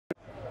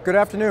Good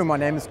afternoon, my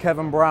name is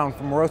Kevin Brown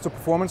from Moroso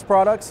Performance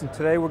Products, and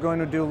today we're going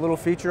to do a little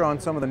feature on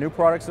some of the new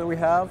products that we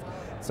have,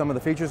 some of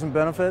the features and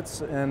benefits,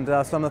 and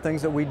some of the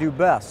things that we do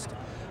best.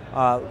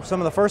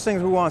 Some of the first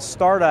things we want to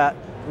start at,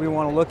 we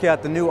want to look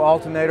at the new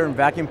alternator and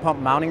vacuum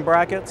pump mounting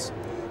brackets.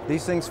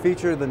 These things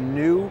feature the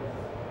new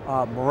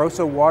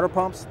Moroso water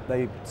pumps.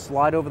 They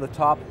slide over the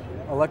top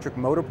electric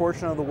motor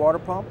portion of the water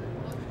pump.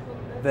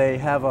 They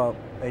have a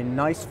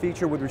nice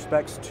feature with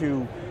respects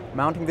to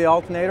mounting the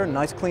alternator,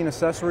 nice clean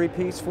accessory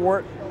piece for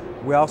it.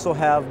 We also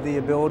have the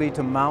ability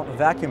to mount a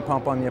vacuum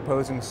pump on the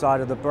opposing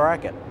side of the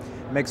bracket.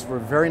 It makes for a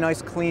very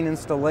nice clean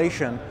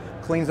installation,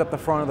 cleans up the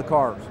front of the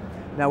cars.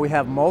 Now we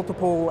have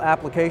multiple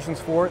applications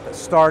for it that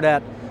start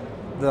at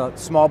the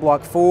small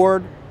block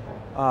Ford,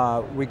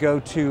 we go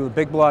to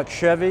big block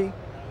Chevy,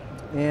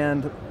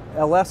 and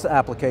LS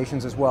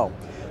applications as well.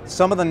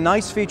 Some of the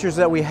nice features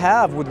that we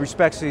have with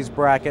respect to these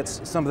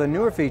brackets, some of the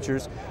newer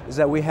features, is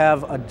that we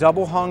have a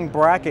double hung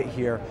bracket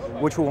here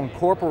which will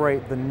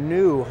incorporate the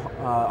new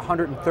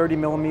 130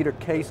 millimeter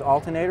case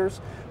alternators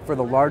for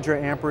the larger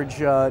amperage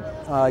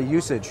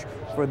usage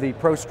for the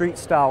pro street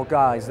style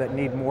guys that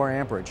need more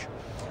amperage.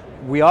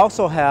 We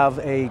also have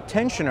a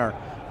tensioner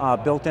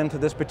built into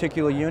this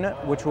particular unit,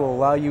 which will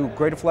allow you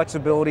greater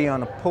flexibility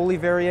on the pulley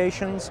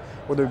variations,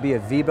 whether it be a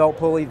V-belt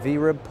pulley,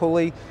 V-rib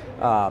pulley,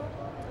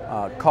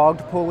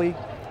 cogged pulley,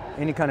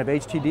 any kind of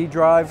HTD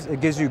drives.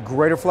 It gives you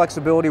greater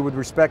flexibility with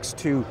respects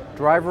to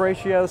drive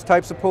ratios,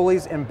 types of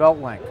pulleys, and belt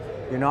length.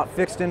 You're not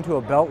fixed into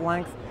a belt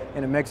length,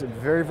 and it makes it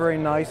very, very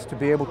nice to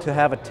be able to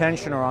have a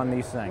tensioner on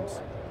these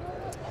things.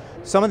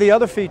 Some of the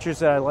other features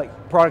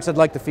that products I'd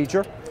like to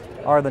feature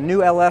are the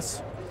new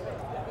LS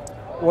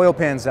oil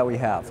pans that we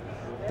have.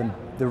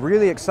 The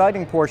really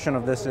exciting portion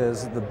of this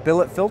is the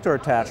billet filter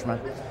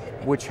attachment,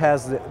 which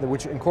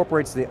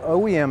incorporates the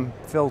OEM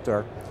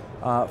filter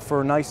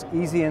for nice,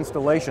 easy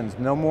installations.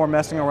 No more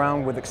messing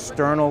around with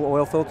external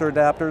oil filter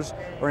adapters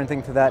or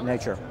anything to that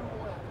nature.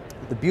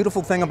 The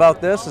beautiful thing about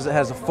this is it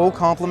has a full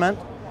complement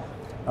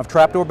of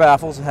trapdoor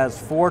baffles. It has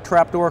 4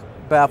 trapdoor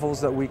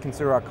baffles that we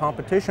consider our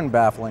competition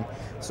baffling,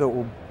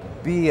 so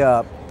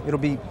it'll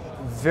be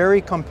very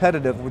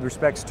competitive with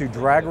respects to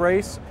drag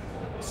race,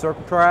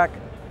 circle track,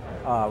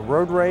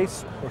 road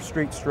race, or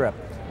street strip.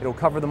 It'll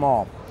cover them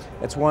all.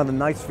 It's one of the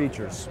nice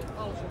features.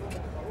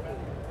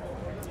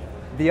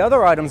 The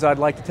other items I'd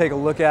like to take a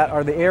look at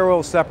are the air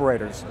oil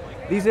separators.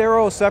 These air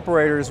oil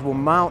separators will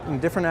mount in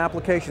different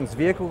applications,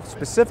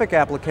 vehicle-specific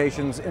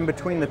applications in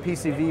between the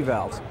PCV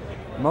valves.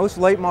 Most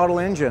late model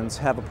engines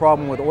have a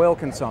problem with oil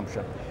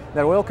consumption.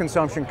 That oil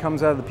consumption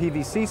comes out of the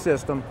PVC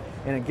system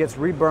and it gets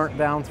reburnt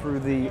down through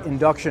the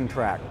induction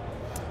track.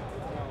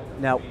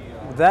 Now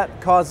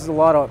that causes a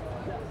lot of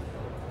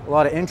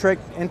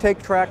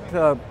intake tract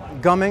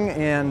gumming,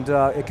 and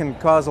it can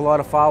cause a lot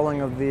of fouling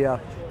of the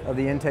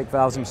intake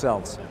valves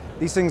themselves.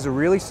 These things are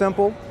really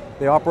simple.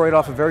 They operate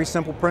off a very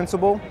simple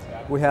principle.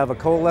 We have a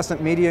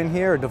coalescent media in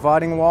here, a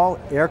dividing wall.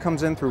 Air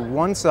comes in through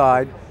one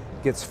side,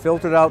 gets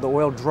filtered out, the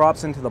oil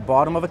drops into the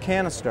bottom of a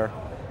canister,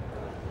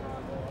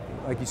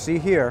 like you see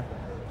here,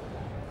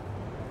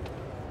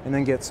 and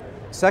then gets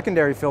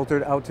secondary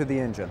filtered out to the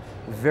engine.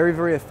 Very,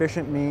 very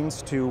efficient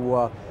means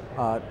to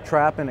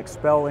trap and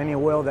expel any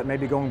oil that may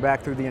be going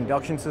back through the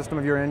induction system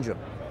of your engine.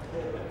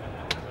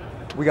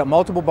 We got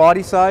multiple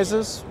body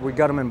sizes. We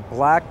got them in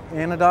black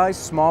anodized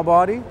small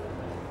body.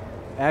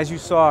 As you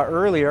saw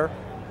earlier,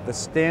 the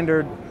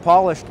standard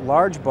polished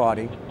large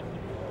body,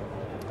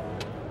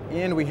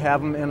 and we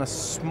have them in a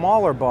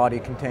smaller body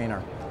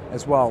container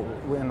as well,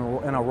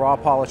 in a raw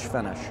polish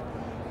finish.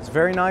 It's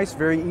very nice,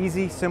 very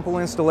easy, simple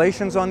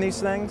installations on these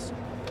things.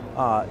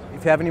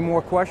 If you have any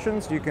more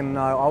questions, you can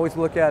always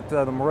look at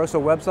the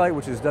Moroso website,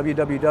 which is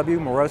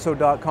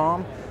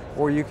www.moroso.com,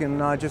 or you can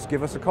just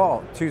give us a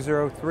call,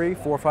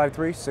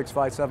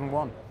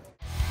 203-453-6571.